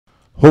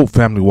Hope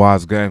family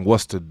wise gang,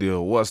 what's the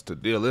deal? What's the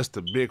deal? It's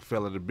the big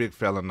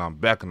fella, and I'm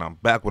back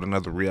with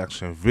another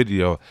reaction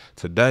video.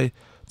 Today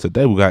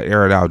we got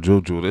Air It Out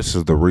JuJu. This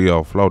is the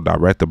Real Flow,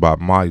 directed by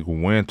Mike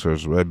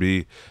Winters,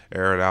 baby.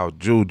 Air It Out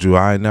JuJu.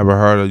 I ain't never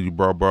heard of you,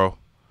 bro.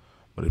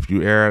 But if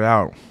you air it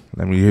out,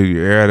 let me hear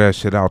you air that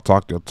shit out.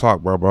 Talk your talk,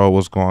 bro.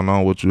 What's going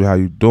on with you? How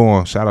you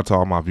doing? Shout out to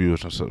all my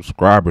viewers and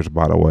subscribers,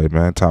 by the way,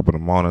 man. Top of the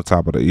morning,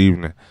 top of the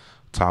evening,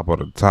 top of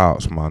the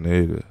tops, my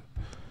nigga.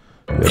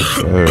 Yes,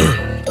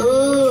 sir.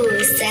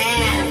 Ooh,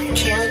 Sam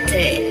killed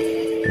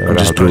it. I'm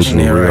just pushing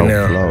it right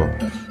now.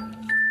 Flow.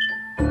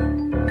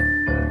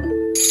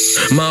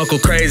 My uncle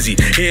crazy,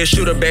 he'll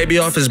shoot a baby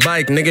off his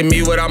bike. Nigga,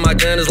 me without my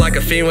gun is like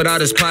a fiend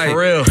without his pipe. For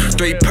real,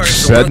 3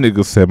 person. That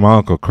nigga said my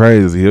uncle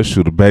crazy, he'll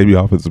shoot a baby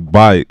off his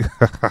bike.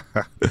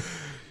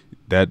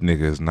 That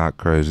nigga is not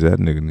crazy. That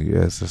nigga,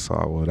 yes, that's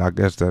all. Well, I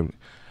guess that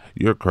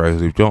you're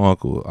crazy. If your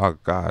uncle, oh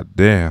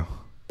goddamn.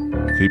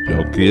 Keep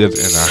your kids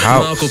in the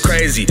house. My uncle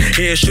crazy,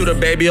 he'll shoot a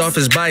baby off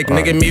his bike.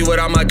 Nigga, me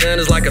without my gun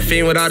is like a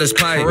fiend without his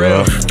pipe.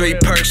 Yeah. 3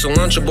 perks, a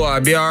lunchable, I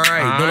be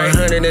alright.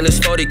 Doing 100 in his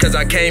 40 cause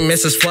I can't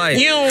miss his flight.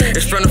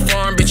 It's from the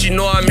farm, bitch, you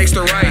know I mixed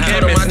the right.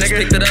 Told him I just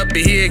picked it up, and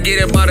he'll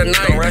get it by the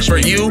night. For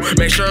you,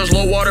 make sure it's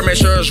low water, make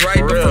sure it's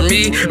right. But for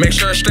me, make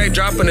sure it's straight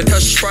dropping and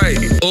touch the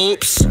Sprite.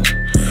 Oops.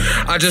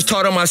 I just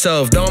told him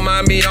myself, don't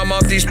mind me, I'm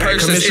off these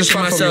perks, it's just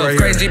myself. Right,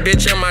 crazy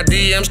bitch in my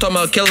DMs talking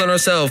about killing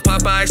herself.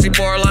 Papa actually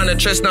pour a line of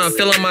trust, now I'm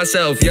feeling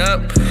myself.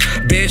 Yup,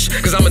 bitch,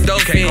 cause I'm a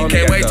dope fiend.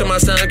 Can't wait till my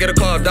son get a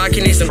call. Doc,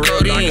 you need some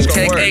protein.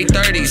 Take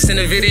 830, send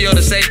a video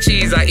to say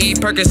cheese. I eat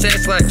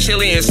Percocets like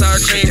chili and sour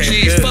cream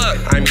cheese.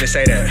 Fuck, I ain't gonna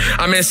say that.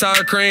 I'm in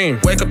sour cream.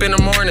 Wake up in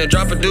the morning,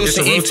 drop a deuce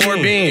and eat 4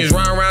 beans.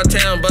 Run around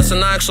town, bust an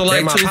oxel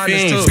like 2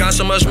 fiends. Got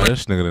so much money.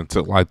 This nigga done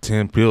took like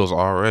 10 pills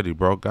already,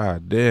 bro.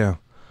 God damn.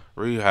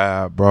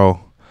 Rehab,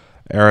 bro.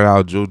 Air It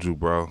Out JuJu,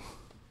 bro.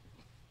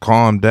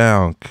 Calm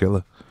down,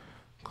 killer.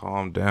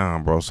 Calm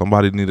down, bro.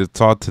 Somebody need to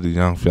talk to the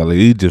young fella.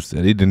 He just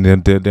said he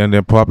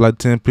didn't pop like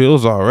 10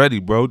 pills already,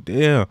 bro.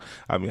 Damn.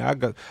 I mean, I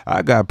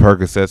got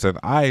Percocets and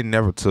I ain't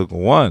never took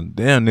one.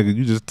 Damn, nigga,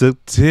 you just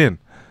took 10.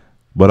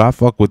 But I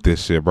fuck with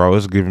this shit, bro.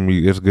 It's giving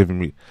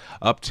me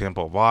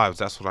up-tempo vibes.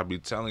 That's what I be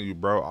telling you,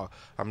 bro.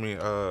 I mean,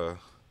 a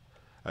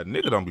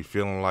nigga don't be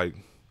feeling like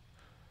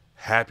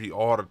happy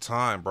all the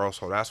time, bro.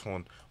 So that's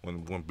when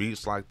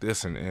beats like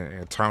this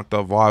and turned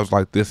up vibes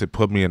like this, it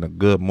put me in a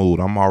good mood.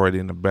 I'm already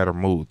in a better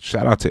mood.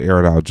 Shout out to Air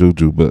It Out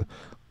JuJu, but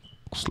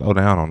slow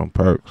down on them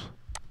perks.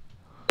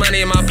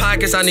 Money in my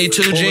pockets, I need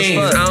 2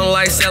 jeans. I don't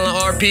like selling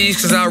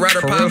RPs cause I'd rather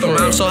pop them.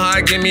 I'm so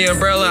high, give me an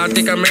umbrella, I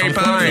think I'm Mary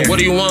Poppins. What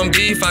do you want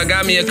beef? I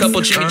got me a couple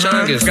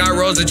chimichangas. Got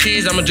rolls of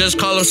cheese, I'ma just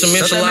call them some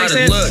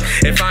enchiladas. Look,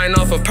 if I ain't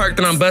off a perk,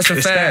 then I'm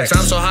busting fast.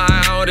 I'm so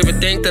high, I don't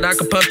even think that I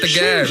could pump the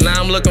gas. Now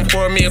I'm looking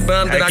for me a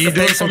bum that I could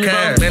pay some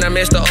cash. Man, I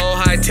miss the old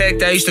high tech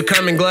that used to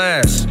come in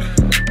glass.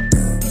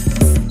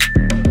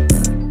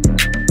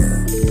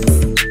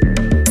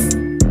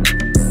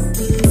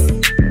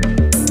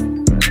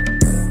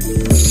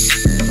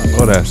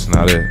 Oh, that's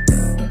not it.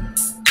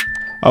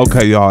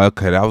 Okay, y'all.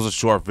 Okay, that was a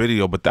short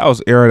video, but that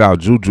was Air It Out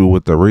JuJu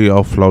with the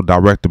Real Flow,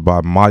 directed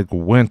by Mike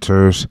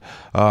Winters.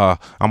 I'm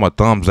gonna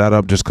thumbs that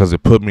up just because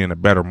it put me in a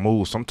better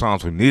mood.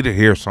 Sometimes we need to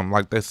hear something.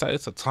 Like they say,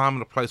 it's a time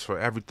and a place for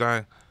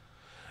everything.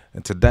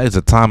 And today's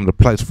a time and a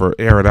place for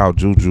Air It Out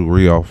JuJu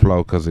Real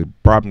Flow because it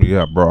brought me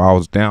up, bro. I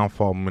was down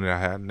for a minute. I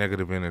had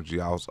negative energy.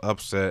 I was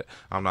upset.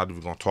 I'm not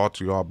even going to talk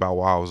to y'all about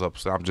why I was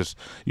upset. I'm just,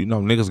 you know,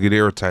 niggas get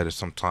irritated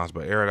sometimes.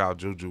 But Air It Out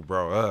JuJu,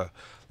 bro,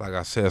 like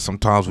I said,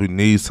 sometimes we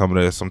need some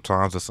of this.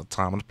 Sometimes it's a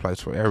time and a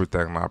place for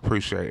everything. And I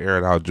appreciate Air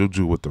It Out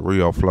JuJu with the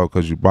Real Flow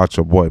because you brought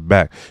your boy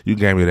back. You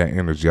gave me that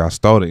energy. I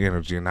stole the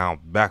energy and now I'm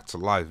back to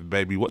life,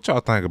 baby. What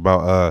y'all think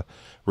about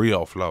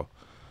Real Flow?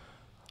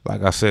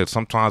 Like I said,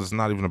 sometimes it's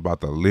not even about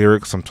the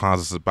lyrics.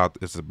 Sometimes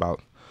it's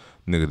about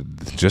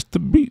nigga, just the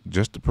beat,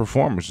 just the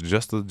performance,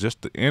 just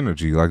the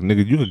energy. Like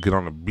nigga, you could get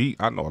on the beat.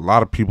 I know a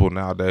lot of people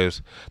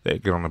nowadays, they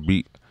get on the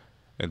beat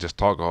and just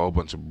talk a whole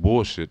bunch of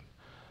bullshit,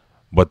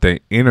 but their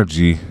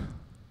energy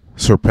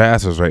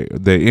surpasses, right?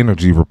 Their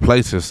energy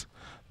replaces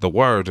the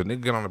words. And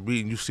nigga get on the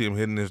beat and you see him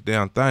hitting this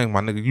damn thing,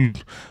 my nigga, you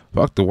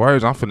fuck the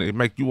words. I'm finna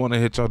make you want to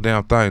hit your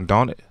damn thing,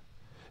 don't it?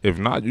 If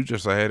not, you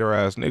just a hater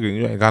ass nigga and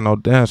you ain't got no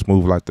dance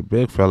move like the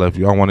big fella. If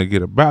y'all want to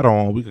get a battle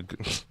on, we could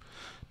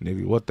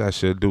nigga, what that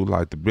shit do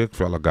like the big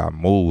fella got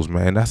moves,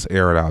 man. That's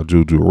Air It Out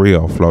JuJu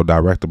Real Flow,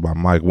 directed by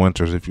Mike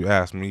Winters. If you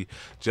ask me,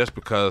 just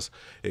because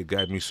it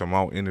gave me some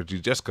more energy,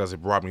 just because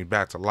it brought me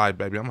back to life,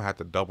 baby, I'm gonna have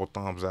to double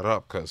thumbs that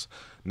up because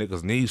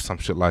niggas need some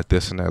shit like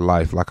this in their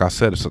life. Like I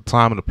said, it's a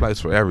time and a place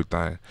for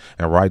everything.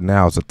 And right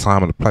now, it's a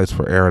time and a place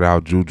for Air It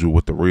Out JuJu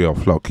with the Real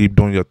Flow. Keep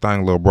doing your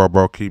thing, little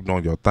bro. Keep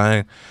doing your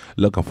thing.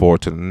 Looking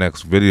forward to the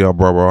next video,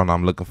 bro. And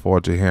I'm looking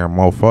forward to hearing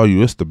more for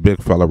you. It's the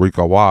big fella,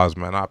 Rico Wise,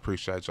 man. I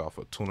appreciate y'all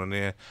for tuning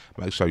in.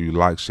 Make sure you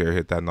like, share,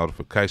 hit that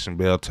notification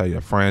bell. Tell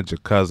your friends, your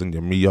cousin,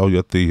 your Mio,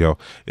 your Theo.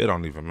 It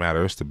don't even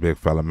matter. It's the big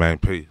fella, man.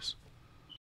 Peace.